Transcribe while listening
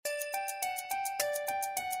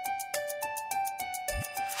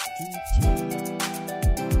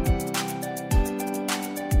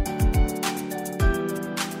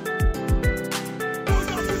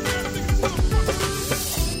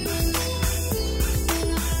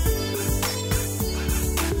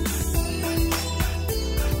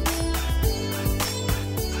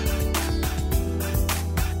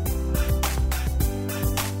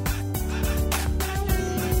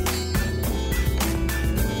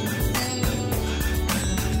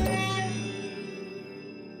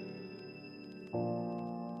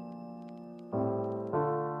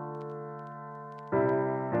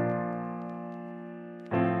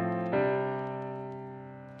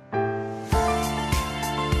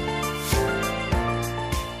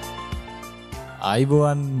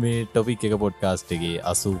අයිබෝවන් මේ ටොපික් එක පොඩ්කාස්ට් එකේ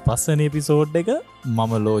 85 එපිසෝඩ් එක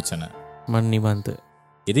මම ලෝචන මන් නිබන්ත.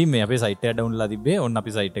 ඉතින් මේ අපේ සයිට් එක ඩවුන්ලෝඩ් කරලා තිබ්බේ. ඔන්න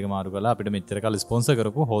අපි සයිට් එක මාරු කරලා අපිට මෙච්චර කාල ස්පොන්සර්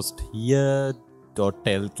කරපු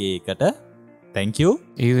hosthere.lk එකට thank you.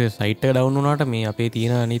 ඒ සයිට් එක ඩවුන් වුණාට මේ අපේ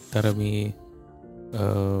තියෙන අනිත් අර මේ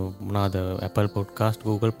මොනවාද Apple podcast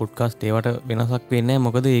Google podcast ඒවට වෙනසක් වෙන්නේ නැහැ.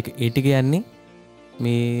 මොකද ඒ ටික යන්නේ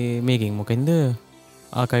මේ මේකෙන් මොකෙන්ද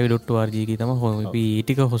archive.org එකේ තමයි අපි ඒ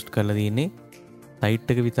ටික host කරලා තියෙන්නේ. සයිට්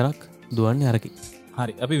එක විතරක් දුවන්නේ අරකි.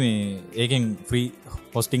 හරි අපි මේ ඒකෙන් ෆ්‍රී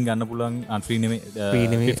හොස්ටිං ගන්න පුළුවන් ෆ්‍රී නෙමෙයි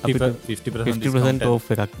 50% off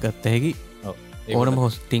එකක් ගත්ත හැකි. ඕනම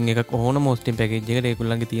හොස්ටිං එකක් ඕනම හොස්ටිං පැකේජ් එකට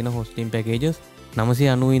ඒගොල්ලන්ගේ තියෙන හොස්ටිං පැකේජස්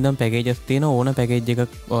 990 ඉඳන් පැකේජස් තියෙන ඕන පැකේජ්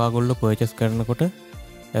එකක් ඔයාගොල්ලෝ පර්චේස් කරනකොට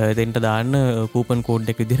එතෙන්ට දාන්න කූපන් කෝඩ්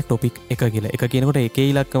එක විදිහට topic 1 කියලා. එක කියනකොට එකේ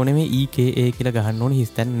ඉලක්කම නෙමෙයි EKA කියලා ගහන්න ඕනේ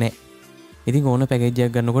හිස්තැන් නැහැ. ඉතින් ඕන පැකේජ්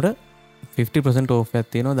එකක් ගන්නකොට 50% off එකක්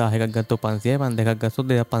තියෙනවා. 10 එකක් ගත්තොත් 500යි 5 දෙකක් ගත්තොත්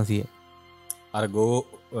 2500යි. අර go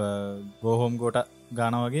home කොට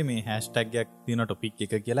ගානවා වගේ මේ hashtag එකක් තියෙන topic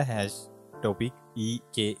එක කියලා #topic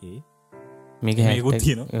EKA මේක මේකුත්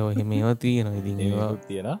තියෙනවා. ඔය මේවා තියෙනවා. ඉතින් ඒවා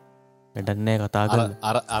තියෙනවා. වැඩක් නැහැ කතා කරලා.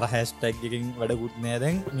 අර hashtag එකකින් වැඩකුත් නෑ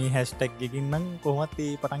දැන් මේ hashtag එකකින් නම් කොහොමත්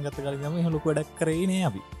මේ පටන් ගත්ත කලින් නම් එහෙම ලොකු වැඩක් කරේ නෑ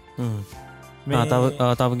අපි.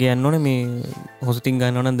 තව කියන්න ඕනේ මේ හොස්ටිං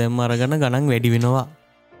ගන්නවා නම් දැම්ම අරගන්න ගණන් වැඩි වෙනවා.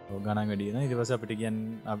 ගණන් වැඩි වෙනවා. ඊට පස්සේ අපිට කියන්න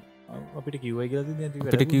අපිට කිව්වයි කියලා තියෙන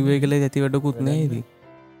අපිට කිව්වේ කියලා ඇති වැඩකුත් නැහැ ඉතින්.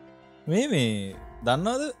 මේ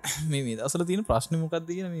දන්නවද මේ දවස්වල තියෙන ප්‍රශ්නේ මොකක්ද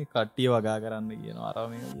කියන මේ කට්ටිය වගා කරන්න කියනවා අර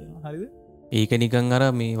මේ කියනවා. හරිද? ඒක නිකන් අර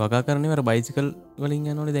මේ වගා කරන්නේ අර බයිසිකල් වලින්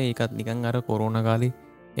යනවනේ. දැන් ඒකත් නිකන් අර කොරෝනා කාලේ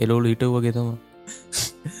එළවලු හිටව වගේ තමයි.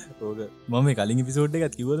 ඕක මම මේ කලින් එපිසෝඩ්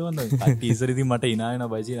එකත් කිව්වද මන්ද කට්ටිය ඉස්සර ඉතින් මට ඉනායන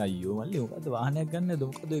බයිසිකල් අයියෝ මල්ලි මොකද්ද වාහනයක් ගන්නද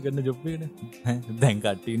මොකද්ද ඒ කරන ජොබ් එකනේ. දැන්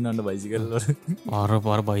කට්ටිය ඉන්නවන්න බයිසිකල් වල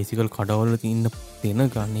පාර බයිසිකල් කඩවල තියෙන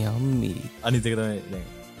ගන්නේ අම්මේ. අනිත් එක තමයි දැන්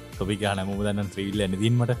ටොපික් ගන්න මොකද දන්න 3 wheel යන්නේ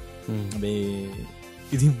දින් මට මේ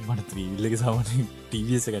ඉතින් මට 3 wheel එකේ සාමාන්‍ය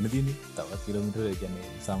TVS ගන්න තියෙන්නේ තවත් කිලෝමීටර් ඒ කියන්නේ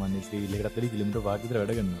සාමාන්‍ය 3 wheel එකකට වැඩි කිලෝමීටර් 5ක් විතර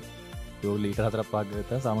වැඩ කරනවා. ඒක ලීටර් 4ක් 5ක්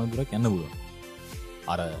ගත්තා සාමාන්‍ය දුරක් යන්න පුළුවන්.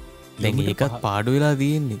 අර දැන් ඒකත් පාඩු වෙලා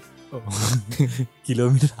තියෙන්නේ.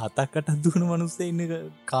 කිලෝමීටර් 7ක් 8ක් දුවන මිනිස්සු ඉන්න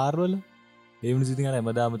කාර් වල ඒ මිනිස්සු ඉතින් අර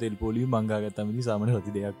හැමදාම තෙල් පොලියුම් මංගා ගත්තාම ඉතින් සාමාන්‍ය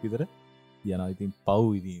රති දෙකක් විතර යනවා. ඉතින් පව්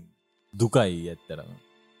ඉතින් දුකයි ඇත්තටම.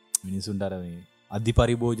 මිනිසුන්ට අර මේ අධි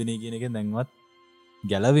පරිභෝජනය කියන එකෙන් දැන්වත්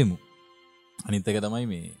ගැලවෙමු. අනිත් එක තමයි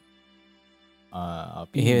මේ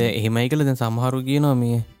අපි එහෙමයි කියලා දැන් සමහරු කියනවා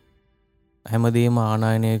මේ හැමදේම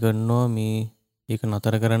ආනායනය කරනවා මේ ඒක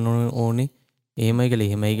නතර කරන්න ඕනේ. එහෙමයි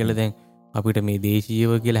කියලා දැන් අපිට මේ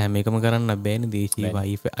දේශීයව කියලා හැම එකම කරන්න බෑනේ. දේශීයව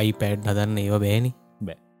iPad හදන්න ඒව බෑනේ.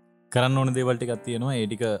 බෑ. කරන්න ඕන දේවල් ටිකක් තියෙනවා. ඒ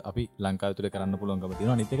ටික අපි ලංකාව තුල කරන්න පුළුවන්කම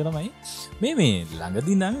තියෙනවා. අනිත් එක තමයි මේ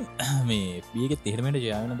ළඟදී නම් මේ මේකේ තේරෙමෙන්න ජය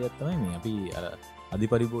වෙන දෙයක් තමයි මේ අපි අර අධි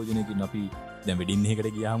පරිභෝජනයකින් අපි දැන් වෙඩින් එකකට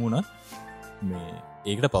ගියාම උනත් මේ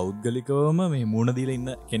ඒකට පෞද්ගලිකවම මේ මූණ දීලා ඉන්න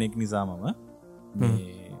කෙනෙක් නිසා මම මේ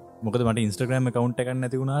මොකද මට Instagram account එකක්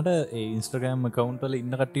නැති වුණාට ඒ Instagram account වල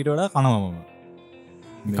ඉන්න කට්ටියට වඩා කනවා මම.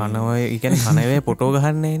 කනවා ඒ කියන්නේ කනවේ ෆොටෝ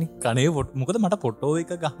ගහන්නේ නේ. කනේ මොකද මට ෆොටෝ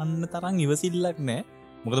එක ගහන්න තරම් ඉවසිල්ලක් නැහැ.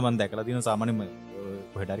 මොකද මම දැකලා තියෙන සාමාන්‍යම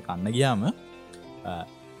කොහෙට හරි කන්න ගියාම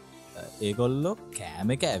ඒගොල්ලෝ කෑම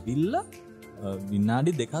එක ඇවිල්ලා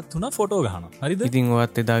විනාඩි 2-3 ෆොටෝ ගහනවා. හරිද? ඉතින්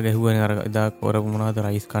ඔයත් එදා ගැහුවනේ අර එදා කරපු මොනවද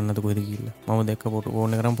රයිස් කන්නද කොහෙද කියලා. මම දැක්ක ෆොටෝ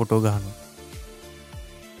ඕන කරන් ෆොටෝ ගහනවා.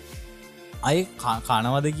 අය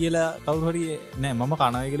කනවද කියලා කවුරු හරි නෑ මම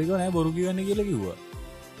කනවා කියලා කිව්වා නෑ බොරු කියන්නේ කියලා කිව්වා.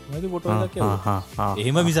 මොකද ෆොටෝ එකක් කිව්වා.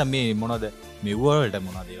 එහෙම මිස මේ මොනවද මේ වලට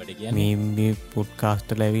මොනවද ඒවට කියන්නේ මේ පොඩ්කාස්ට්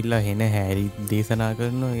වල ඇවිල්ලා හෙන හැරි දේශනා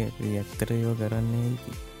කරනවා. ඇත්තට ඒව කරන්නේ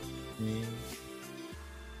මේ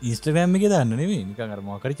Instagram එකේ දාන්න නෙමෙයි නිකන් අර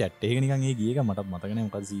මොකක් හරි chat එකක නිකන් ඒ ගිය එක මට මතක නෑ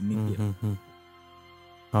මොකද සීන් එක කියලා.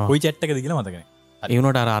 කොයි chat එකද කියලා මතක නෑ. ඒ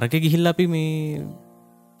වුණාට අර අරකේ ගිහිල්ලා අපි මේ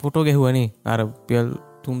ෆොටෝ ගැහුවානේ. අර රුපියල්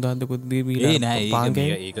 3000 කුත් දීලා නෑ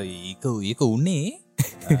ඒක උන්නේ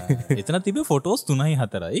එතන තිබ්බ ෆොටෝස් 3යි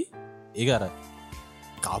 4යි. ඒක අර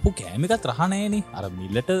කාපු කෑම එකත් රහනෑන අර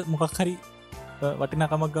මිල්ලට මොකක් හරි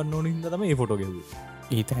වටිනකමක් ගන්න ඕන හිද තම ඒ ෆොටෝ ගැව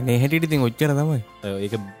ඒතනේ හැටිට ඉතින් ඔච්චර තමයි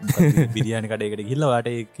ඒක බිරියානි කඩයකට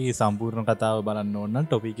ගිල්ලවාට එක සම්පූර්ණ කතාව බලන්න ඕන්න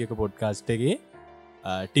ටොපික එක පොඩ්කාස්ටගේ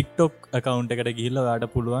ටික්ටොක් කකවන්් එකට ගිල්ල වාට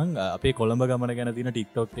පුළුවන් අපේ කොළඹ ගමන ගැන තින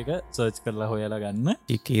ටික්ටොක් එක සර්ච් කරලා හොයලා ගන්න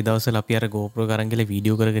ඒ දවස අපි අර ගෝප්‍ර කරන්ගල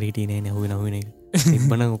වීඩියෝ කර හිටනේ නැහුව නහන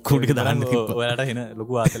ඉබන ඔක්කෝටික දරන්න ඔයාට හෙන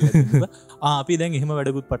ලොකු ආතල අපි දැන් එහෙම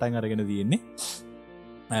වැඩකුත් පටන් අරගෙන තියෙන්නේ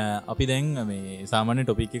අපි දැන් මේ සාමාන්‍ය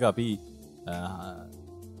ටොපික් එක අපි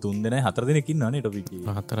තුන් දෙන හතර දෙනකින් නේ ටොපික්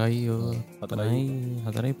හතරයි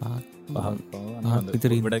හතරයි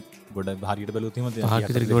ගොඩක් ගොඩ හරිට බැලුත්ම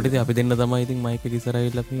ට අපි දෙන්න තමයි ඉතින් මයික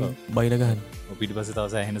කිසරයිල්ල බයිලගහන්න පිටි පස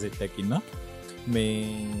තවස හැන සිට්ටක්කින්න මේ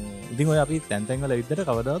ඉතින් ඔය අපි තැන්තැන්ගල විතර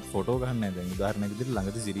කවදත් ෆොටෝ ගන්න දැ උදාහරණකදිර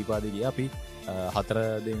ළඟති සිරිපාදගේ අපි හතර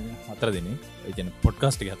දෙන එන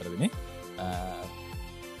පොඩ්කාස්ටි හතර දෙන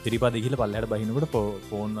තිරිපා දෙහිල පල්ලට බහිනකට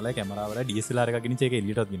ෆෝන්ල කැමරාවල ඩියස්ලාරකින චේක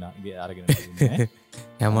එල්ලිටත් ගේ අරගෙන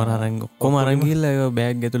හැමරරං ඔක්කොම අරංගිල්ල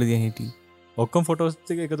බෑග් ඇතුළ ද හිට ඔක්කොම්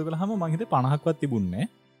ෆොටෝස්ක එකතු කළ හම මහිත 50ක්වත් තිබුන්නේ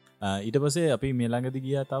ඊට පසේ අපි මේලාඟදි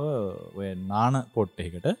ගිය තව ඔය නාන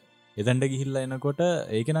පොට්ටයකට එතැන්ට ගිහිල්ල එනකොට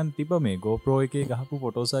ඒකනම් තිබ මේ ගෝප්‍රෝ එක ගහපු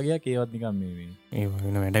පොටෝසාගයා ඒවත්නිකම් මේ ඒ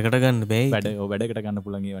වැඩකට ගන්න බෑ වැඩකට ගන්න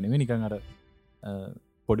පුළන්ගේ වනේ නිකං අර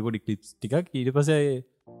පොඩිපොඩි කලිප්ස් ටිකක් ඊට පසේ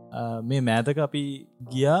මේ මෑතක අපි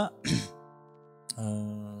ගියා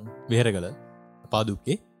වෙහෙරගල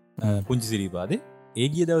පාදුක්කේ පුංචි සිරීපාදේ ඒ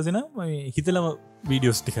ගිය දවසන හිතලම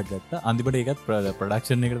වීඩියෝස් ටිකක් ගත්ත අන්තිපට ඒකත්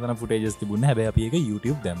ප්‍රඩක්ෂන් එකට තන ෆුටේජස් තිබුණ හැබැ අපි එක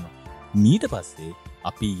YouTube දැම්ම මීට පස්සේ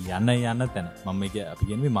අපි යන්න තැන මම එක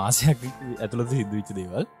අපි ගෙන්වේ මාසයක් ඇතුළත සිද්ධවිච්ච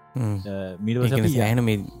දේවල් යන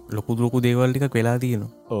මේ ලොකුදුරකු දේවල්ටික වෙලා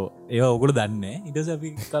තියෙනවා ඕ ඒ ඔකුල දන්න ඉටස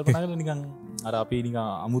අපි කල්පනා කල නිකං අර අපි නික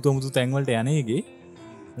අමුතු අමුතු තැන්වලට යනයගේ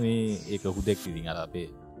ඒක හුදෙක් ඉතින් අර අපේ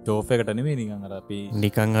චෝෆයකට නෙමේ නිකං අර අපි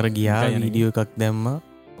නිකං අර ගියා වීඩියෝ එකක් දැම්ම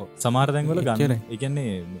සමාර තැන්වල ගන්න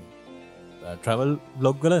එකන්නේ ට්‍රවල්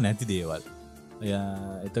බ්ලොග්ගල නැති දේවල්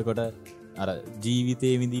එතකොට අර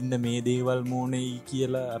ජීවිතය විදින්න මේ දේවල් මෝනයි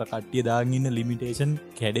කියලා අර කට්ටිය දාගන්න ලිමිටේෂන්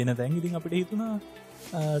කැඩෙන තැන් ඉතින් අපිට හිතුනා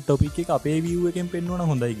ටොපික් එක අපේ විය් එකෙන් පෙන්වන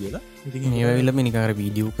හොඳයි කියලා ඉතින් ඒවෙල්ලම නිකාර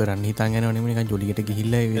වීඩියෝ කරන්න හිතාගෙන නික ජොලියට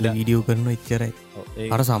ගිහිල්ල වෙලා වීඩියෝ කරන එච්චරයි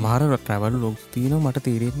අර සමහර ට්‍රවල් ලොක්ස් තියන මට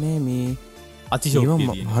තේරෙන්නේ මේ අතිශෝක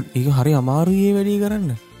ඒ හරි අමාරුයේ වැඩි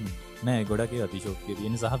කරන්න නෑ ගොඩක් අතිශෝක්කය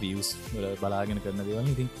තියෙන සහ වියස් බලාගෙන කරන දේවල්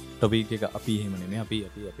ඉතින් ටොපික් එක අපි හෙමනේ අපි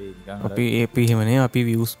ඒහෙමනේ අපි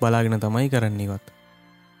වියස් බලාගෙන තමයි කරන්නේවත්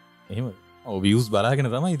එහෙම වියස් බලාගෙන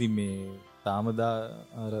තමයි ඉතින් මේ තාමදා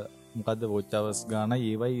මොකද ෝච්චාවස් ගාන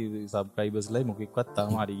ඒවයි සබ්‍රයිබස්ලයි මොකෙක්වත්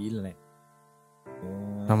තාම හරිගිල්නෑ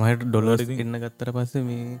තමහට ඩොලර් එන්න ගත්තර පස්ස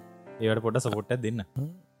මේ ඒවට පොට සපොට්ට දෙන්න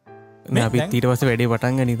අපි තීට පස වැඩේ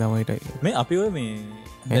පටන් ගනි තමයිට මේ අපි ඔය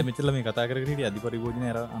මේ මෙචල මේ කතා කරට අධි පරිභෝජන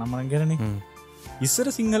ර අනමන කරන ඉස්සර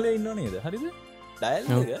සිංහලය ඉන්න නේද හරිද ඩයිල්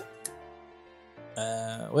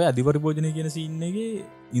ඔය අධිපරිභෝජනය කියන සින්නගේ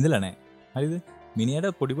ඉඳල නෑ හරිද මිනිට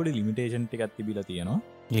පොඩිපොඩි ලිමිටේෂන් එකත් තිබිල තියෙනවා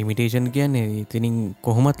ලිමිටේෂන් කියන්නේ ඉතිනින්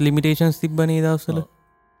කොහොමත් ලිමිටේෂන්ස් තිබ්බනේ දවසල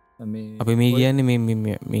අපි මේ කියන්නේ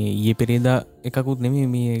මේ ඒ පෙරේදා එකකුත් නෙමේ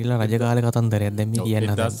මේ කියලා රජකාල කතන්දරයක් දැම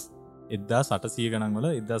කියන්න එදදා සටසී ගනන්වල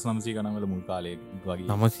එදදා සමසී ගනන්වල මුල් කාලය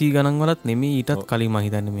වගේ නමසී ගනන්වලත් නෙමේ ඊටත් කලින්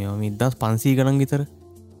මහිතන්න මේ ඉදස් 500 ගනන් විතර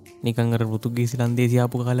නිකංගර රුතුගේ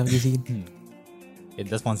සිලන්දේසියාපු කාලව කිසි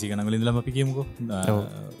එදස් 500 ගනන්වල ඉඳලම අපි කියමුකෝ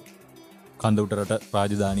කන්දවටරට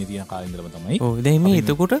රාජධානී තියන කාලින්දරම තමයි දැම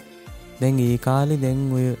එතකොට දැන් ඒ කාලෙ දැන්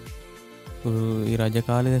ඔය රජ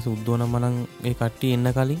කාලෙ සුද්දෝන මනං ඒ කට්ටි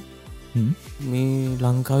එන්න කලින් මේ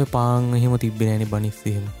ලංකාව පාං එහෙම තිබ්බෙනෑන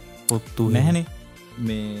බනිස්සේම ඔත්තු නැහැනේ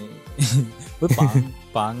මේ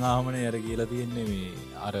පාංආමන ඇර කියලා තියෙන්නේ මේ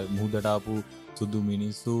අර මුහදටාපු සුද්දු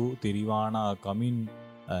මිනිස්සු තිරිවානා කමින්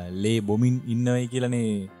ලේ බොමින් ඉන්නවයි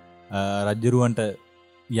කියලනේ රජ්ජරුවන්ට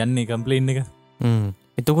යන්නේ කම්පලේන් එක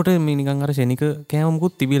එතකොට මිනිකං අර ෂනික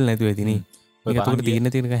කෑමකුත් තිබිල් නැතුව ඇතින ඒකට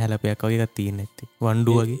තියන තිනක හැලපයක් වගේත් තියන්න ඇති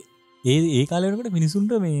වන්ඩු වගේ ඒ කාලකට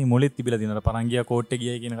මිනිසුන්ට මේ මොලෙත් තිබිල තිනට පරංගිය කෝට්ට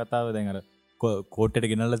කිය කියන කතාව දැඟර කෝට්ට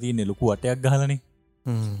ගෙනල්ල තියන්නේ ලොකු වටයක් ගහලනේ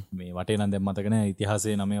මේ වටේ නම් දැම් මතකන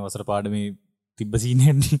ඉතිහාසේ නමේ වසර පාඩම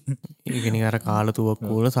තිබ්බසිීනට ඒකනි අර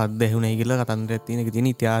කාලතුවක්කෝල සද්ද ඇහුණයි කියලා කතන්දර ඇතින තින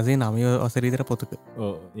ඉතිහාසේ නමය වසරීතර පොතක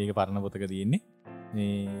ඒක පරණ පොතක තියෙන්නේ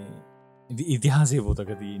ඉතිහාසය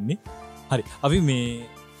පොතක තියන්නේ හරි අපි මේ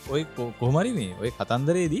ඔය කොහමරි මේ ඔය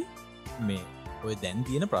කතන්දරේදී මේ ඔය දැන්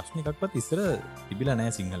තියෙන ප්‍රශ්නකක්වත් ඉස්සර තිබිලා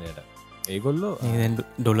නෑ සිංහලයට ඒගොල්ලෝ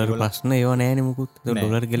ඩොලර් ප්‍රශ්න ඒවා නෑනමුකුත්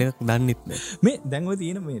ඩොලර් ගෙලක් දන්නෙත් මේ දැන්ව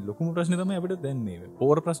තියෙන මේ ලොකුම ප්‍රශ්න තම අපට දැන්නේ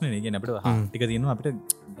පෝර ප්‍රශ්නය ගෙන අපට ටික තියෙනවා අපට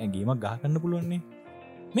ඇගේමක් ගහකන්න පුළුවන්නේ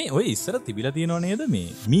මේ ඔය ඉස්සර තිබිලා තියෙනවා නේද මේ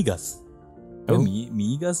මීගස්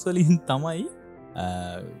මීගස් වලින් තමයි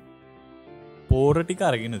පෝරටික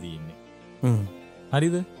අරගෙන තියන්නේ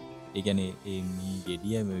හරිද ඒගැන ඒ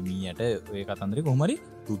ගෙඩිය මීයට ඔය කතන්දර කොහමරි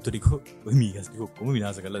තුත්තටිකෝ මීගස්ටි ඔක්කොම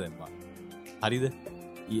විනාස කරල දැම්වා හරිද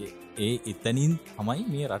ඒ එතනින් තමයි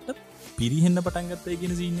මේ රට පිරිහෙන්න පටන්ගත්තය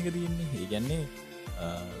ගෙන සිීන්න එක තියන්නේ ඒ ගැන්නේ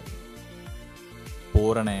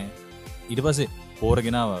පෝරණෑ ඊට පසේ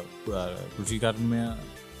පෝරගෙනාව කෘෂිකර්මය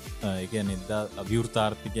එක නිදා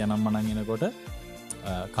අභිවෘතාර්ථිකය නම් මනගෙනකොට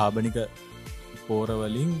කාබනික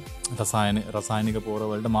පෝරවලින් රසායනික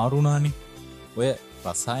පෝරවලට මාරුණානි ඔය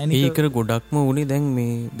රසායන ඒකර ගොඩක්ම වුණේ දැන්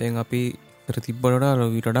මේ දැන් අපි තිබ්බලට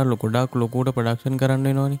විටඩා ලොකොඩක් ලොකෝට ප්‍රඩක්ෂන් කරන්න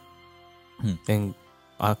නොනි තැන්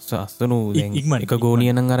අස්සනු එක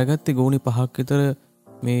ගෝනියනන් අරගත්තේ ගෝනි පහක් විතර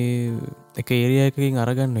මේ එක ඒරිය එකකින්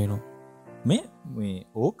අරගන්න වෙනවා මේ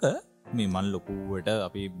ඕක මේ මන් ලොකුවට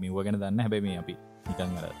අපි මෙව ගැන දන්න හැබැ මේ අපි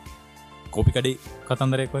නිකං අර කොපිකඩේ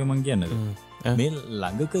කතන්දරයක්වයි මං කියන්නද මේ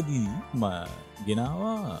ළඟකදී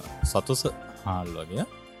ගෙනවා සතුස හාල් වගේ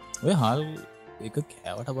ඔය හාල් එක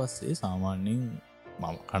කෑවට පස්සේ සාමාන්‍යෙන්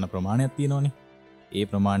මම කන ප්‍රමාණයක් තියෙනවානේ ඒ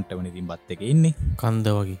ප්‍රමාණ්ට වන ඉතින් බත් එක එන්නේ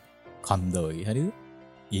කන්ද වගේ හරිද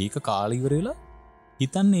ඒක කාලීවරලා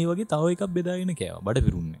හිතන්න ඒ වගේ තව එකක් බෙදාගෙන කෑව බඩ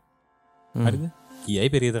පිරුන්නේ හරිද කියයි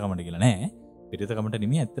පෙරේතකමට කියලා නෑ පෙරේතකමට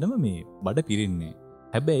නෙමේ ඇත්තනම මේ බඩ පිරෙන්නේ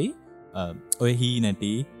හැබැයි ඔය හී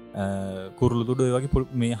නැටි කුරුළු තුඩ ඔය වගේ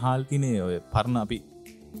මේ හාල් තිනේ ඔය පරණ අපි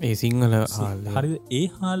ඒ සිංහල හරි ඒ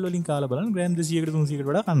හාල් වලින් කාල බලන් ග්‍රෑම් 200කට 300කට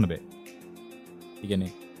වඩා කන්න බෑ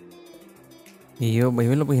ඉගැනේ ඒ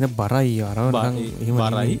බයිවල පහෙන බරයි අර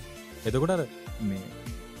බරයි එතකොට මේ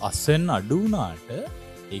අස්සෙන් අඩුනාට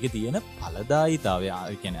ඒක තියෙන පලදායිතාව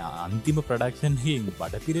කැන අන්තිම ප්‍රඩක්ෂන් හින්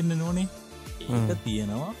බඩ පිරෙන්න්න නොනේ ඒක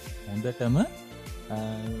තියෙනවා හොඳටම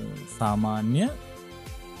සාමාන්‍ය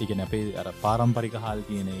ඒකන අපේ අර පාරම්පරික හාල්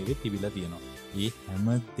තියෙන ඒවෙ තිබිල තියෙනවා ඒ හැම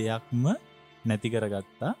දෙයක්ම නැති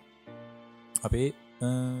කරගත්තා අපේ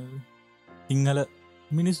සිංහල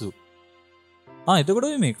මිනිස්සු එතකොට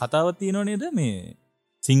මේ කතාවත් තියෙනවා නේද මේ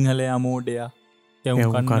සිංහලය අමෝඩයා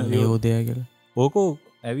කැවුකන්න යෝදය කියලා ඕකෝ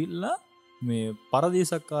ඇවිල්ලා මේ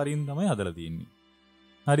පරදේශක්කාරීන් තමයි හදල තියන්නේ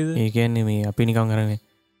හරිද ඒකන්නේ මේ අපි නිකම් කරන්නේ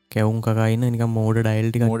කැවුම් කකයින්න නික මෝඩ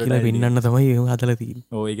ඩයිල්ටි ොඩල පින්නන්න තමයි ඒ හදල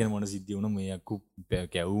තිී ඒගෙන මොන සිද්ධියවුණ මේයක්කු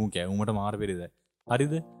කැවුම් කැවුමට මාර පෙරිද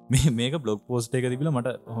හරිද මේක බ්ලොග් පෝස්ට එක තිබිල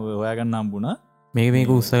මට හොයාගන්න අම්බුණා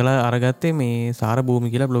මේක උත්සලා අරගත්තේ මේ සාර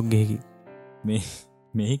භූමි කියලා බ්ලොග්ගෙහි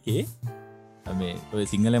මේකේ මේ ඔය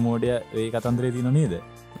සිංහල මෝඩය ඒ කතන්දරේ තින නේද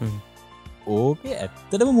ඕක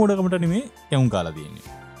ඇත්තටම මෝඩකමට නෙමේ කැවුම් කාලා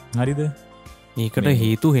තියන්නේ හරිද ඒකට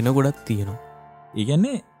හේතු හෙන ගොඩක් තියෙනවා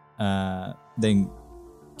ඒගැන්නේ දැන්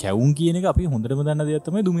කැවුන් කියන අපි හොඳටම දන්න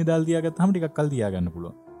දෙයක්ත්තම දුමිදාල් තියාගත් හම ටික් කල් තියාගන්න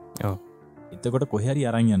පුළුව එතකොට කොහරි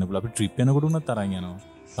අරයන්න පුල අපි ට්‍රිප්යනකොටුන තරයනවා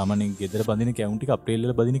තමන ගෙදර බඳන කැවුන්ටි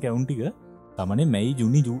අප්‍රේල්ල බදින කැවුන්ටික තමන මැයි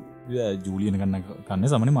ජුනි ජූලියන කන්න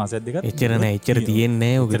සමන මාසයක් දෙක එච්චරන එච්චර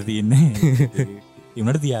තියෙන්නේ ඔකර තියෙන්නේ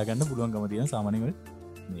එමට තියාගන්න පුළුවන්ගම තියෙන සාමනව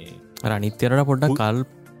අනිත්‍යරට පොඩ්ඩක් කල්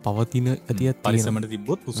පවතින ඇතිත් පරිසමට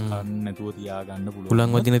තිබොත් පුස්කන්න නැතුව තියාගන්න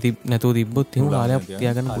පුළන් වදින නැතුව තිබොත් හෙම ලාලයක්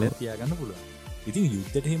තියාගන්න තියාගන්න පුළුව ඉතින්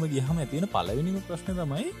යුද්ධට හෙම ගහම ඇතියෙන පලවෙනිම ප්‍රශ්න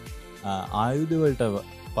තමයි ආයුධවලට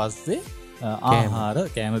පස්සේ ආහාර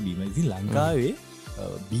කෑම බීම ඉතින් ලංකාවේ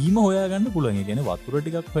බීම හොයාගන්න පුළන් ගැන වතුර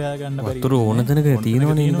ටිකක් හොයාගන්න වතුර ඕනතනක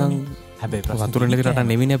තියෙනවන හැබැයි වතුරට රට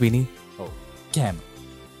නෙවින පිණි කෑම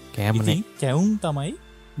කැවුම් තමයි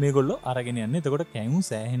මේගොල්ල අරගෙන යන්න එතකොට කැවුම්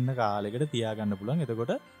සෑහෙන්න කාලෙකට තියාගන්න පුළන්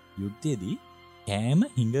එතකොට යුද්ධයේදී කෑම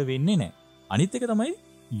හිඟ වෙන්නේ නෑ අනිත් එක තමයි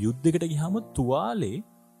යුද්ධකට ගිහම තුවාලේ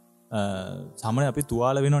සමන අපි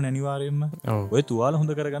තුවාල වෙන නැනිවාරයෙන්ම ඔය තුවාල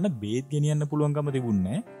හොඳ කරගන්න බේත් ගෙනියන්න පුළුවන්කම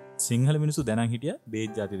තිබුන්නේ සිංහල මිනිසු දැන හිටිය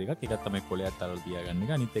බේත් ජාති දෙක එකත්තම කොලයක් තරල් තියාගන්න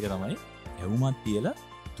එක අනිත් එක තමයි ඇවුමත් තියලා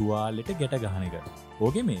තුවාලෙට ගැට ගහන එක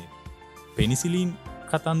ඕකේ මේ පෙනිසිලින්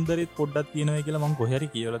කතන්දරෙත් පොඩ්ඩක් තියෙනව කියලා මං කොහරි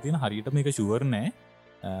කියලා තියෙන හරියට මේක ෂුවර් නෑ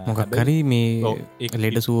මොකක් හරි මේ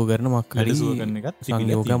ලෙඩ සුව කරන මක්හරි සුව කරන එකත්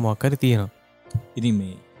සංයෝග මොක්කර තියෙනවා ඉතින්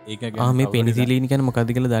මේ ඒක මේ පෙනිසිලීන් කැන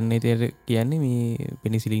මොකද කළ දන්නේ තේර කියන්නේ මේ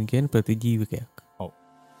පෙනිසිලින් කියන ප්‍රතිජීවකයක්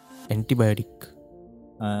ඇන්ටිබයටික්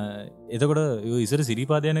එතකොට ඉසර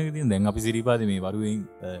සිරිපාදයන දැන් අපි සිරිපාද මේ වරුවෙන්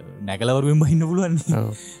නැකලවරුවෙන් බහින්න පුළුවන්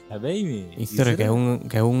හැබැයි මේ ඉස්සර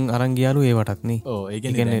කැවුම් අරංගියාලු ඒවටත්නේ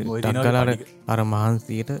ටක්කලාට අර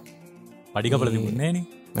මහන්සයට පඩිකපල තිබුන්නේන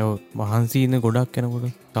වහන්සීන්න ගොඩක් කැනකොට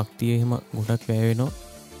ශක්තිය එහෙම ගොඩක් වැෑවෙනවා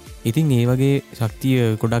ඉතින් ඒ වගේ ශක්තිය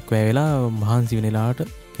ගොඩක් වැෑවෙලා මහන්සි වෙනලාට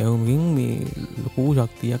කැවුම්ගින් මේ ලොකූ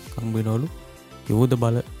ශක්තියක් හම්බෙනවලු යෝධ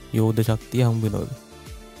බල යෝධ ශක්තිය හම්බෙනවලු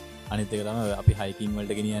අනිතකතම අපි හයිකින්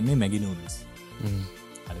වලට ගෙනියන්නේ මැගිනූල්ස්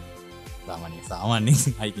සාමාන්‍ය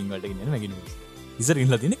හයිකින් වලට ගෙනන්න මැගිනූල්ස් ඉසර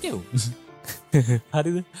ඉල්ල තින කෙව්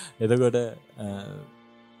හරිද එතකොට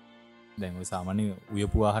දැන් සාමාන්‍ය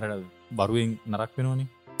උයපු ආහාරට බරුවෙන් නරක් වෙනවනේ.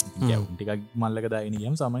 කැවුම් ටිකක් මල්ලක දාගෙන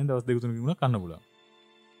ගියම සාමාන්‍යයෙන් දවස් දෙක තුනක වුණා කන්න පුළුවන්.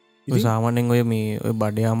 සාමාන්‍යයෙන් ඔය මේ ඔය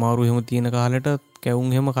බඩේ අමාරු එහෙම තියෙන කාලෙට කැවුම්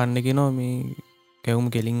එහෙම කන්න කියනවා මේ කැවුම්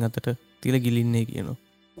කෙලින් අතට තියලා ගිලින්නේ කියනවා.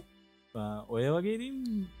 ඔය වගේ ඉතින්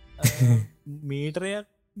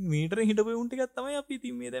මීටරෙන් හිටපු උන් ටිකක් තමයි අපි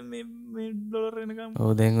ඉතින් මේ දැන් මේ ඩොලර් වෙනකම්.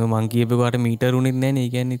 ඔව් දැන් මං කියපේකට මීටර උනෙත් නැහැ නේ.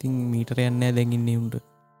 ඒ කියන්නේ ඉතින් මීටරයක් නැහැ දැන් ඉන්නේ උන්ට.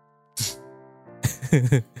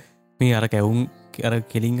 මේ අර කැවුම් අර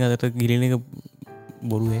කෙලින් අතට ගිලින එක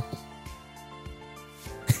බොරුවේ.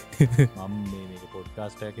 මම මේක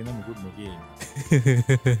පොඩ්කාස්ට් එකකින් මුකුත් නොකිය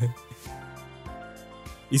ඉන්නේ.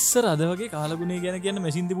 ඉස්සර අද වගේ කාලගුණය ගැන කියන්න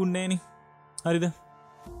මැෂින් තිබුණේ නෑනේ. හරිද?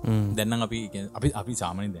 දැන් නම් අපි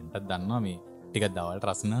සාමාන්‍යයෙන් දැන්ටත් දන්නවා මේ ටිකක් දවල්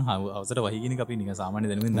රස්න අවසර වහිගෙන අපි නිකන් සාමාන්‍ය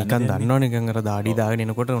දැනුමින් නිකන් දන්නවනේ නිකන් අර දාඩි දාගෙන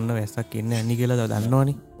එනකොට ඔන්න වැස්සක් එන්නේ ඇන්නේ කියලා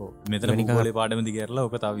දන්නවනේ. ඔව් මෙතන මොකෝලේ පාඩම දිගහැරලා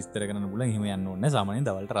ඔක තව විස්තර කරන්න බුලන් එහෙම යන්න ඕනේ නැහැ. සාමාන්‍යයෙන්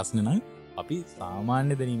දවල්ට රස්න නම් අපි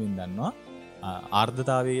සාමාන්‍ය දැනීමෙන් දන්නවා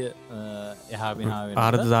ආර්ධතාවය එහා වෙනවා වෙනවා.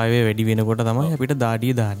 ආර්ධතාවය වැඩි වෙනකොට තමයි අපිට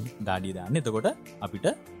දාඩිය දාන්නේ. දාඩිය දාන්නේ. එතකොට අපිට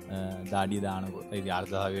දාඩිය දානකොට ඒ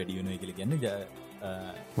ආර්ධතාවය වැඩි වෙනවා කියලා කියන්නේ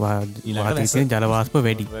ඊළඟට ජල වාෂ්ප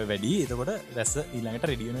වැඩි. එතකොට වැස්ස ඊළඟට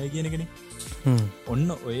රෙඩි වෙනවා කියන එකනේ. ඔන්න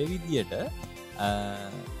ඔය විදියට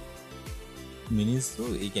මිනිස්සු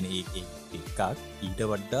ඒ කියන්නේ එකක් ඊට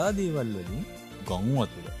වඩා දේවල් වලින් ගොන්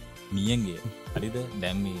වතුර නියංගේ හරිද?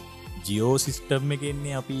 දැන් මේ ජියෝ සිස්ටම් එකේ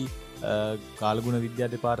ඉන්නේ අපි කාලගුණ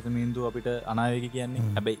විද්‍යා දෙපාර්තමේන්තුව අපිට අනාවේග කියන්නේ.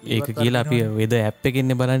 හැබැයි ඒක කියලා අපි වෙද ඇප් එකේ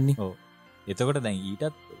ඉන්නේ බලන්නේ. ඔව්. එතකොට දැන්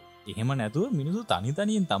ඊටත් එහෙම නැතුව මිනිස්සු තනි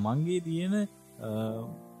තනියෙන් තමන්ගේ තියෙන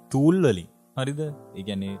ටූල් වලින් හරිද? ඒ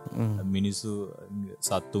කියන්නේ මිනිස්සු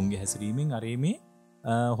සත්තුන්ගේ හැසිරීමෙන් අර මේ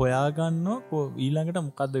හොයාගන්නවා ඊළඟට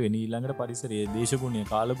මොකද්ද වෙන්නේ, ඊළඟට පරිසරයේ දේශගුණය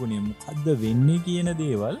කාලගුණය මොකද්ද වෙන්නේ කියන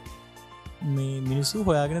දේවල් මේ මිනිස්සු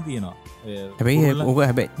හොයාගෙන තියෙනවා. හැබැයි ඕක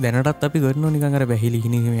හැබැයි දැනටත් අපි කරනවා නිකන් අර බැහිලි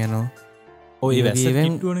හිනිම යනවා. ඔය වැස්ස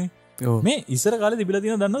කිට්ටුවනේ. මේ ඉස්සර කාලේ තිබිලා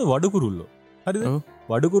තියෙන දන්නවද වඩු කුරුල්ලෝ. හරිද?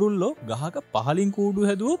 වඩු කුරුල්ලෝ ගහක පහලින් කූඩු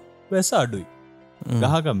හැදුවොත් වැස්ස අඩුයි.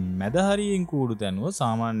 ගහක මැද හරියෙන් කූඩු තැනුව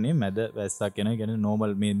සාමාන්‍යයෙන් මැද වැස්සක් එනවා. කියන්නේ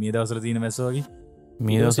නෝමල් මේ දවස්වල තියෙන වැස්ස වගේ.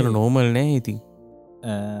 මේ දවස්වල නෝමල් නෑ ඉතින්.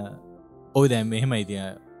 ඔය දැන් මෙහෙමයි ඉතින්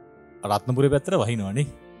රත්නපුරේ පැත්තට වහිනවනේ.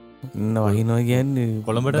 වහිනවා කියන්නේ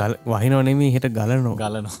කොළඹට වහිනව නෙමෙයි හෙට ගලනවා.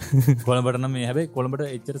 කොළඹට නම් මේ හැබැයි කොළඹට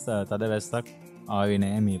එච්චර තද වැස්සක් ආවේ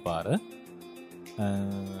නෑ මේ පාර.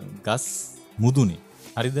 ගස් මුදුනේ.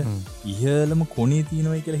 හරිද? ඉහළම කොනේ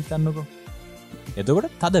තියෙනවයි කියලා හිතන්නකෝ.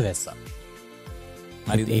 එතකොට තද වැස්සක්.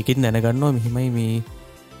 හරිද? ඒකෙන් දැනගන්නවා මෙහිමයි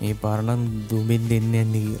මේ පාර නම් දුඹෙන් දෙන්නේ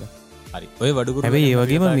යන්නේ කියලා. හරි. ඔය වඩුකුරු හැබැයි ඒ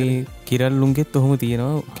වගේම මේ කිරල්ලුන්ගෙත් ඔහොම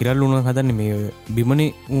තියෙනවා. කිරල්ලුන් හදන්නේ මේ බිමනේ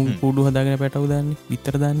කූඩු හදාගෙන පැටව දාන්නේ,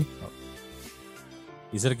 විතර දාන්නේ.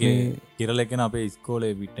 ඉස්සර කිරල එකන අපේ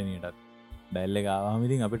ඉස්කෝලේ පිට්ටනියටත් බැල්ල එක ආවම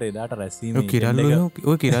ඉතින් අපිට එදාට රැස්වීම ඔය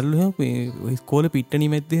කිරල්ලු ඉස්කෝලේ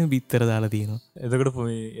පිට්ටනිය මැද්දේ විතර දාලා තියෙනවා. එතකොට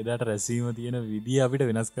එදාට රැස්වීම තියෙන විදිය අපිට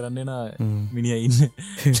වෙනස් කරන්න වෙන මිනිහා ඉන්න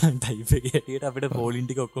ටයිප් එකේ හැටියට අපිට පෝලින්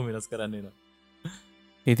ටික ඔක්කොම වෙනස් කරන්න වෙනවා.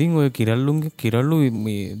 ඉතින් ඔය කිරල්ලුන්ගේ කිරල්ලු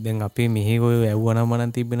දැන් අපේ මෙහි ඔය වැව්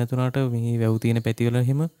අනම්මනන් තිබ්බ නැතුණාට මේ වැව් තියෙන පැතිවල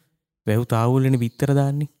එහෙම වැව් තාවුල්ලනේ විතර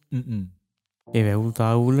දාන්නේ. ඒ වැව්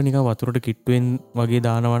තාවුල්ල නිකන් වතුරට කිට්ටුවෙන් වගේ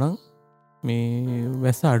දානවනම් මේ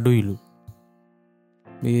වැස්ස අඩුයිලු.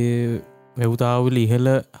 මේ වැව් තාවුල්ල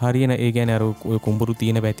ඉහළ හරියන ඒ කියන්නේ අර ඔය කුඹුරු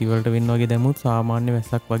තියෙන පැතිවලට වෙන්න වගේ දැම්මොත් සාමාන්‍ය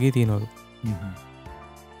වැස්සක් වගේ තියෙනවලු.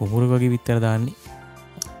 කුඹුරු වගේ විතර දාන්නේ.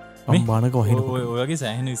 බානක වහින ඔයගේ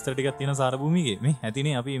සෑහන විස්තර ටිකක් තියෙන සාරභූමිගේ මේ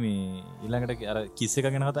ඇතිනේ අපි මේ ඊළඟට අර කිස් එක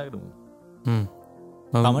ගැන කතා කරමු.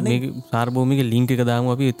 සාරභූමික ලින්ක් එක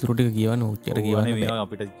දාමු අපි ඉතුරු ටික කියවන්න උච්චර කියවන්න මේවා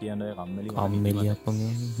අපිට කියන්න කම්මැලි අප්පා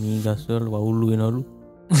මේ ගස්වල වවුල්ලු වෙනවලු.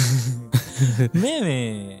 මේ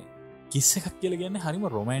කිස් එකක් කියලා කියන්නේ හරිම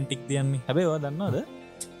රොමැන්ටික් දෙයක්. හැබැයි ඔයා දන්නවද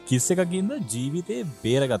කිස් එකකින්ද ජීවිතේ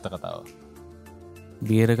බේරගත්ත කතාව.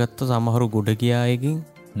 බේරගත්ත සමහරු ගොඩ ගියා එකකින්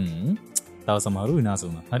තව සමහරු විනාශ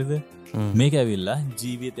වුණා. හරිද? මේක ඇවිල්ලා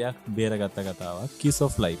ජීවිතයක් බේරගත්ත කතාවක්. Kiss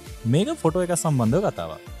of Life. මේක ෆොටෝ එකක් සම්බන්ධව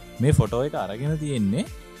කතාවක්. මේ ෆොටෝ එක අරගෙන තියෙන්නේ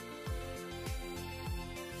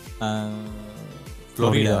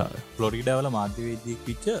ෆ්ලොරිඩා වල මාධ්‍යවේදියෙක්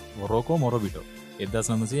විච්ච රොකෝ මොරොබිටෝ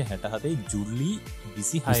 1967 ජූලි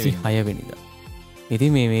 26 වෙනිදා.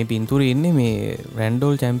 ඉතින් මේ පින්තූරේ ඉන්නේ මේ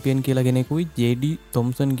රැන්ඩෝල් චැම්පියන් කියලා කෙනෙකුයි ජේ.ඩී.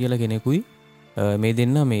 තොම්සන් කියලා කෙනෙකුයි මේ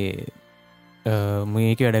දෙන්න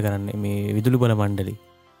මේක වැඩ කරන්න මේ විදුලි බල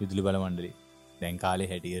මණ්ඩලි දැන් කාලේ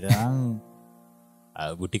හැටියට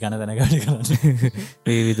ගුටි කන දැනගට කරන්න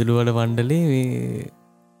ඒ විදුලි බල මණ්ඩලේ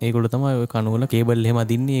ඒගොල්ලෝ තමයි ඔය කනුවල කේබල් එහෙම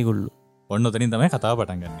අදින්නේ ඒගොල්ලෝ. ඔන්න ඔතනින් තමයි කතාව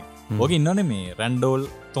පටන් ගන්නෙ. ඕක ඉන්නවනේ මේ රැන්ඩෝල්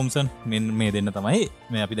තොම්සන් මේ දෙන්න තමයි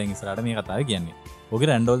මේ අපි දැන් ඉස්සරහට මේ කතාව කියන්නේ. ඕකේ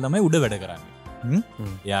රැන්ඩෝල් තමයි උඩ වැඩ කරන්නේ.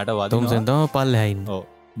 යාට තොම්සන් තම පල්ලහයින්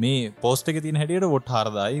මේ පෝස්ට එක තින හැටියට ොට්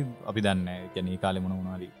හරදායි අපි දන්න කැන කාලෙමන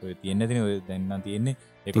වනාරි තියන්න තින දැන්න තියන්නේ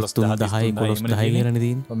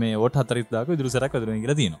 11 මේ ඔට හතරත්දාක දුරසරක් දර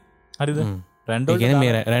කියල තියන හරිද රැන්ඩෝල්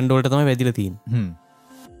මේ රැන්ඩෝල්ට තම වැදිල තින්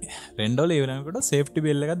රෙන්ඩෝල ඒවනකට සේෆ්ටි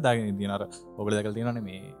බෙල්ල එකත් දාගෙන තිනර ඔකල දකල් තිනන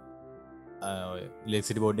මේ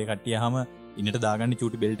ලෙක්සිටි බෝඩ්ඩ කටිය හම ඉන්නට දාගන්න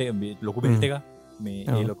චුටි බෙල්ට ලොක බෙල්ට එක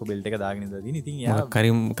මේ ලොක බෙල්ට එක දාගෙන දී ඉතින්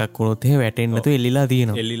කරිම් කක්කොනොත්ේ වැටෙන්න්නතු එල්ලිලා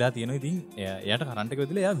තියෙන එල්ලිලා තියෙන ඉතින් යට කරන්ට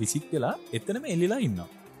වෙදල යා විසික් වෙලා එතනම එල්ලිලා ඉන්න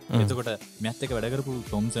එතකොට මැත්තක වැඩකරපු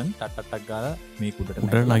තොම්සන් ටට්ටක් ගාල මේ කුටට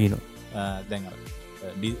ලගින දැන්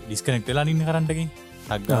ඩිස්කනෙක්් වෙලා ඉන්න කරන්ටකින්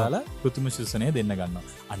ටක්ගාල කෘතුම ශෂනය දෙන්න ගන්න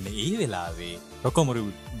අන්න ඒ වෙලාවේ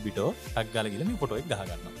රොකොමරු බිටෝ ටක්ගාල ගල මේ පොටොක්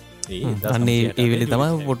ගහගන්න අන්නේ ඒ වෙලි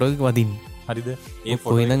තම පොටෝක් වදින් හරිද ඒ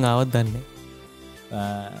පොයින ආවත් දන්න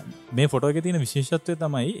මේ ෆොටෝක තියෙන විශේෂත්වය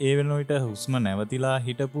තමයි ඒ වෙනොයිට හුස්ම නැවතිලා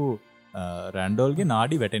හිටපු රැන්ඩෝල්ගේ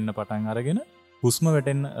නාඩි වැටෙන්න්න පටන් අරගෙන හුස්ම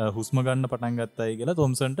වැටෙන් හුස්ම ගන්න පටන් ගත්තයි කියලා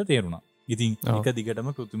තොම්සන්ට තේරුණා ඉතින් එක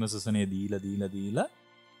දිගටම කෘතිම සසනය දීලා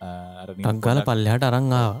ටක්ගාල පල්ලහට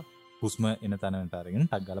අරංආාව හුස්ම එන තැනට අරගෙන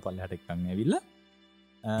ටක්ගල පල්ලහට එක්කන්න ඇවිල්ල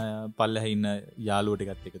පල්ලහ ඉන්න යාලුවට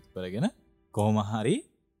එකත් එකතු කරගෙන කොහොම හරි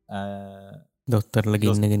දොස්තරල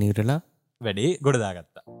ගන්නගෙන නීටලා වැඩේ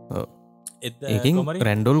ගොඩදාගත්තා ඒකින්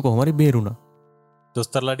රැන්ඩෝල් කොහමරි බේරුණ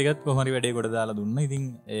දොස්තරලාටිකත් කොහමරි වැඩේ ගොඩ දාලා දුන්න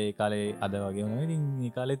ඉතින් ඒ කාලේ අද වගේ වන ඉතින්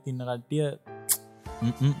ඒ කාලෙත් ඉන්න කට්ටිය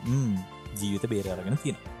ජීවිත බේරාරගෙන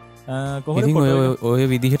තියෙන ඔය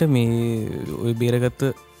විදිහට මේ ඔය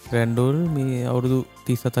බේරගත්ත රැන්ඩෝල් මේ අවුරුදු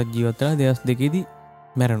 37ක් ජීවත්තලා දෙස් දෙකේදී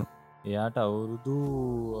මැරණු එයාට අවුරුදු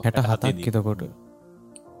 67ක් එතකොට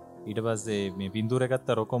ඊට පස්සේ මේ පින්තූරගත්ත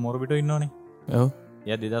රොකෝ මොරබිටෝ ඉන්නවනේ ඔව්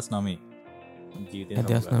එයා 2009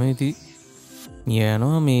 2009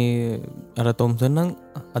 නියනවා මේ අර තොම්සන්නම්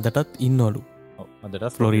අදටත් ඉන්නවලු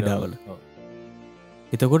අදට ෆ්ලොරිඩාවල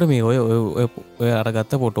එතකොට මේ ඔය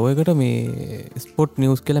අරගත්ත පොටෝයකට මේ ස්පොට්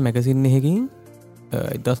නිියස් කළ මැකසින්න එකකින්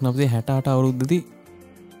 1968 අවුරුද්ධති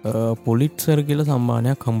පොලිට්සර් කියල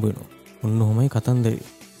සම්මානයක් හම්බුවෙනවා ඔන්න හොමයි කතන්දේ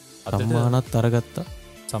සම්මානත් අරගත්තා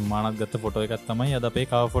සම්මානත් ගත්ත ෆොටෝ එකත් තමයි අද අපේ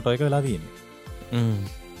කාව ෆොටෝ එක වෙලා තියෙන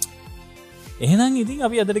එහෙනම් ඉතින්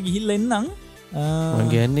අපි අදට ගිහිල්ල එන්නම්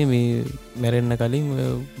ගැන්නේ මේ මැරෙන්න්න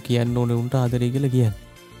කලින් කියන්න ඕන උන්ට ආදරය කියල කියන්න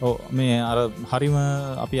ඕ මේ අර හරිම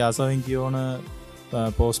අපි ආසාවෙන් කියෝන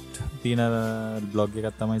පෝස්ට් තියන බ්ලොග්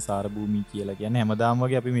එකත් තමයි සාරභූමි කියලා කියන්න හැමදාම්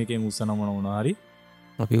වගේ අපි මේක මුසනමන වුණහරි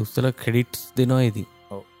අපි උස්සල ක්‍රඩිට්ස් දෙනවා ඇති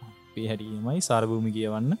හැටීමයි සාරභූමි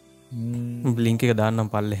කියවන්න බ්ලිංක එක දාන්නම්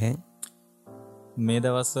පල්ලහැ මේ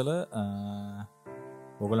දවස්සල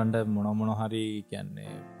ඔගලන්ට මොනොමොන හරි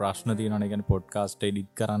කියන්නේ ප්‍රශ්න තියනන ගැන පොඩ්කාස්ට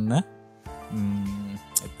එඩිට් කරන්න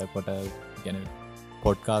එතකොට ගැන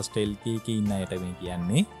පොඩ්කාස්ටෙල්කක ඉන්න අයට මේ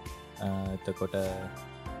කියන්නේ එතකොට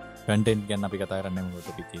කටෙන්් ගැන අපි කතාරන්න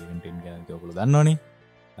ට පිටෙන්ටෙන් ගැන ඔකුල දන්නවනේ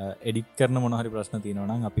එඩික් කරන මොනහරි ප්‍රශ්න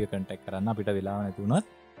තියනවනම් අපි කටෙක් කරන්න අපිට වෙලා නැතුනත්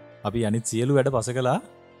අපි අනිත් සියලු වැඩ පස කලා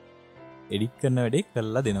එඩික් කරන වැඩේ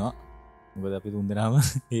කල්ලා දෙනවා මොකද අපි තුන්දෙනම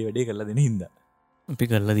ඒ වැඩේ කරලා දෙන හින්ද අපි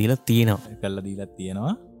කරලා දීලා තියෙනවා කල්ලා දීලත්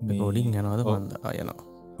තියෙනවා ගෝඩින් යනවද බන්ද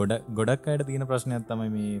අයනවා ගොඩක් අයට තියෙන ප්‍රශ්නයක්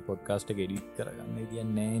තමයි මේ පොඩ්කාස්ට ගෙඩික් කරගන්න තිය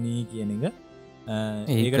නෑනී කියන එක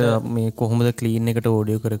ඒකට මේ කොහොමද කලීන් එකට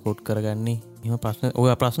ඕඩියෝ කරකෝට් කරගන්නේ එම ප්‍රශ්න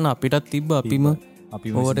ඔය ප්‍රශ්න අපිටත් තිබ්බ අපිම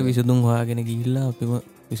ඕට විසදුම් හොයාගෙන ගිල්ලා අපිම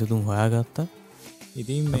විසතුම් හොයාගත්තා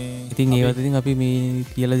ඉතින් ඒවතින් අපි මේ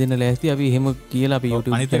කියල දෙන්න ලෑස්ති අපි හෙම කියලා අපි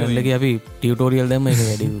යුටලගේ අපි ටියටෝරියල් දම එක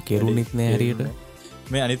වැඩ කෙරුණෙත් නෑරයට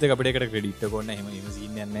මේ අනිත අපිට ක්‍රඩිට් කොන්න හෙම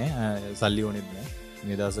සින්නන්න සල්ලි ඕනෙත්න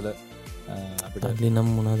නිදසල අපිට නම්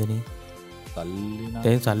මොනාදන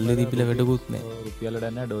සල්ලි දිපිල වැඩකුත් නෑ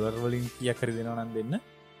රුපියලටන්න ඩොලර්වලින් කිය කර දෙනවනන් දෙන්න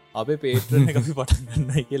අපේ පේටරන එක අපි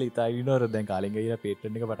පටන්ගන්න කියල ඉතාවිනවර දැන් කාලෙගල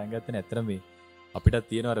පේටන එක පටන්ගත්ත නැතරම අපිටත්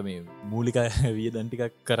තියෙනවර මේ මූලික විය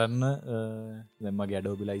දන්ටිකක් කරන්න දෙම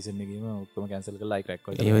ගැඩෝබි ලයිසන්නගේම ඔක්කම කැන්සල් කලා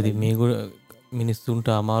ක්‍රක් ඒවද මේකුට මිනිස්සුන්ට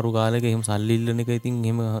අමාරු කාලක එහම සල්ලිල්ලන එක ඉතින්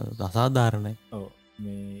එම අසාධාරණයි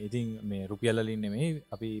මේ ඉතින් මේ රුපියල්ලින් නෙමේ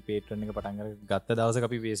අපි පේටරන එක පටන්ගර ගත්ත දවස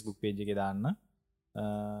අපි ෆේස්බුක් පේජ එක දාන්න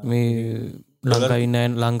මේ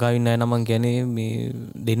ලංකාවින්න නමන් ගැනේ මේ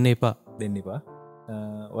දෙන්න එපා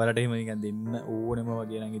ඔලට එහමනිකන් දෙන්න ඕනම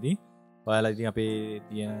වගේ ඉති ඔයාලති අපේ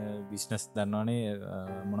තියන බිස්නස් දන්නවානේ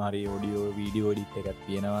මොනහරි ෝඩියෝ වීඩියෝ ඩිට් එකත්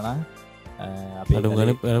තියෙනවන අපේ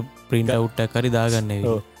ප්‍රින්ට අවට්ට කරි දාගන්න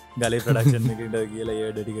ගලේ ප්‍රඩක්ෂන් එකට කියලා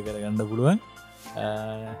ඒ ඩටික කරගන්න පුළුවන්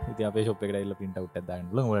ඉති අපේ ශොප් එකට එල්ල පින්ට උට්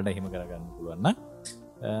දාන්නල ොලට හෙම කරගන්න පුළුවන්න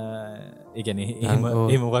ඒගැන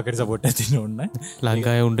ඒ මොකට සපොට් ඇති ඔන්න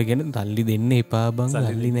ලංකාය උන්ට ගෙන තල්ලි දෙන්න එපා බං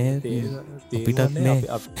සල්ලි නෑ පිටත් නෑ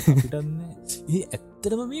ඒ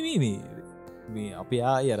ඇත්තරම මේ අපි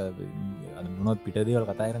ආය අර මොනොත් පිට දේවල්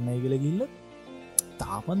කතාරන්නයි කියල ගිල්ල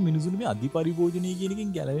තාපත් මිනිසුන් මේ අධි පරිභෝජනය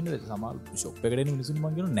කියනකින් ගැලවෙන සමහර ෂොප් එකකට එන මිනිසුන්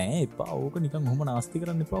මං කියනවා නෑ එපා ඕක නිකන් ඔහොම නාස්ති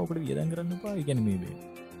කරන්න එපා ඕකට වියදම් කරන්න එපා ඒ කියන්නේ මේ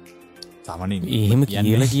සාමාන්‍යයෙන්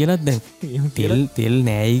එහෙම කියලාත් දැන් තෙල්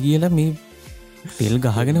නෑයි කියලා මේ තෙල්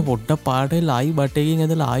ගහගෙන පොට්ටක් පාට ලයි බට්ටකින්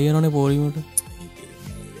ඇදලා ආයනනේ පොලිමට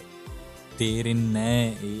තේරෙන්නේ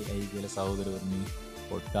ඒ ඇයි කියලා සහෝදරවරුනි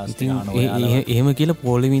පොඩ්කාස්ට් එහෙම කියලා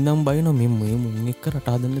පොලිමින්දම් බයින මේ මුන් එක්ක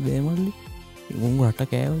රට හදන්න බෑමල්ලි මුන් රට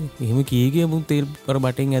කෑව එහෙම කීගිය මුන් තෙල් කර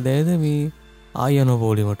බටෙන් ඇදෑද මේ ආයනෝ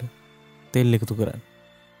පොලිමට තෙල් එකතු කරන්න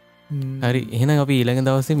හරි එහෙනම් අපි ඊළඟ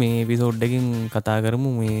දවසේ මේ එපිසෝඩ් එකකින් කතා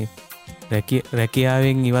කරමු මේ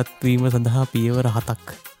රැකියාවෙන් ඉවත්වීම සඳහා පියවර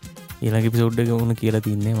 7ක් ඊළඟ එපිසෝඩ් එක උන කියලා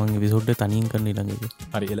තින්නේ මම එපිසෝඩ් එක තනියෙන් කරන ඊළඟ එක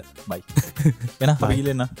හරි එල බයි එන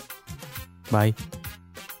හරිලෙන්න බයි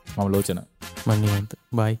මම ලෝචන මන්නිවන්ත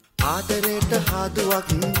බයි ආදරයට හාදුවක්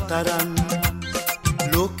තරම්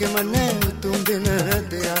ලෝකෙම නැතුම් දෙන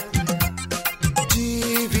දෙයක්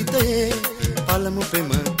ජීවිතයේ පළමු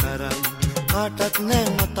පෙම තරම් කාටත් නෑ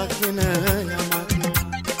මතක් වෙන යමක්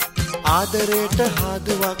ආදරයට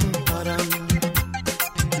හාදුවක් තරම්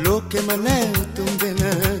ලෝකෙම නැතුම් දෙන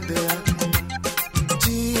දෙයක්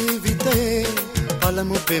ජීවිතයේ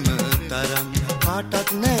පළමු පෙම තරම් කාටත්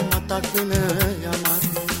නෑ මතක් වෙන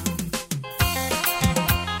යමක්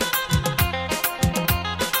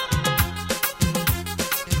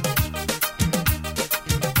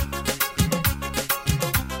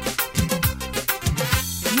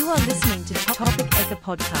listening to Topic Eka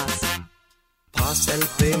podcast. පාසල්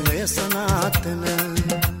ප්‍රේමය සනාතන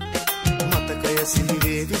මතකය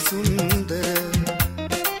සිහිවේවි සුන්දර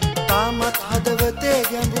තාමත් හදවතේ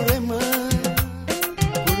ගැඹුරෙම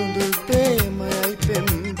කුළුඳු ප්‍රේමයයි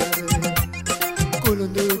පෙම්බර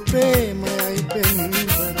කුළුඳු ප්‍රේමයයි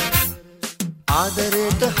පෙම්බර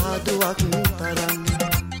ආදරයට හාදුවක් තරම්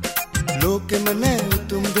ලෝකෙම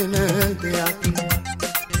නැතුම් දෙන දෙයක්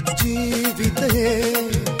ජීවිතයේ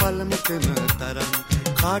පළමු පෙම තරම්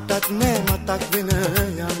කාටත් නෑ මතක් වෙන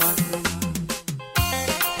යමක්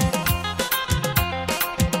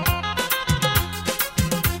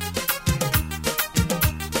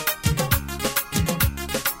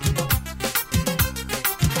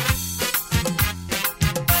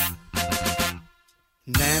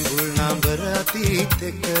නෑඹුල් නඹර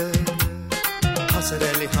අතීතෙක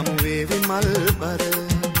හසරැලි හමුවේවි මල්බර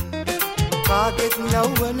කාගෙත්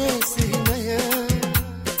යෞවනේ සිහිනය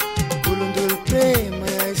කුළුඳුල්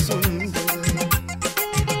ප්‍රේමයයි සුන්දර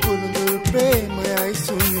කුළුඳුල් ප්‍රේමයයි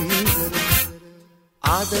සුන්දර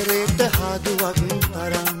ආදරයට හාදුවක්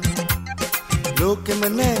තරම් ලෝකෙම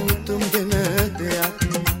නැතුම් දෙන දෙයක්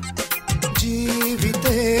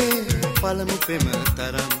ජීවිතේ පළමු පෙම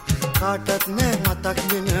තරම් කාටත් නෑ මතක්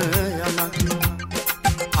වෙන යමක්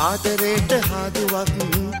ආදරයට හාදුවක්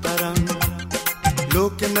තරම්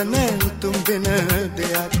ලෝකෙම නැතුම් වෙන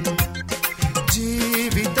දෙයක්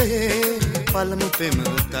ජීවිතයේ පළමු පෙම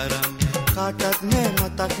තරම් කාටත් නෑ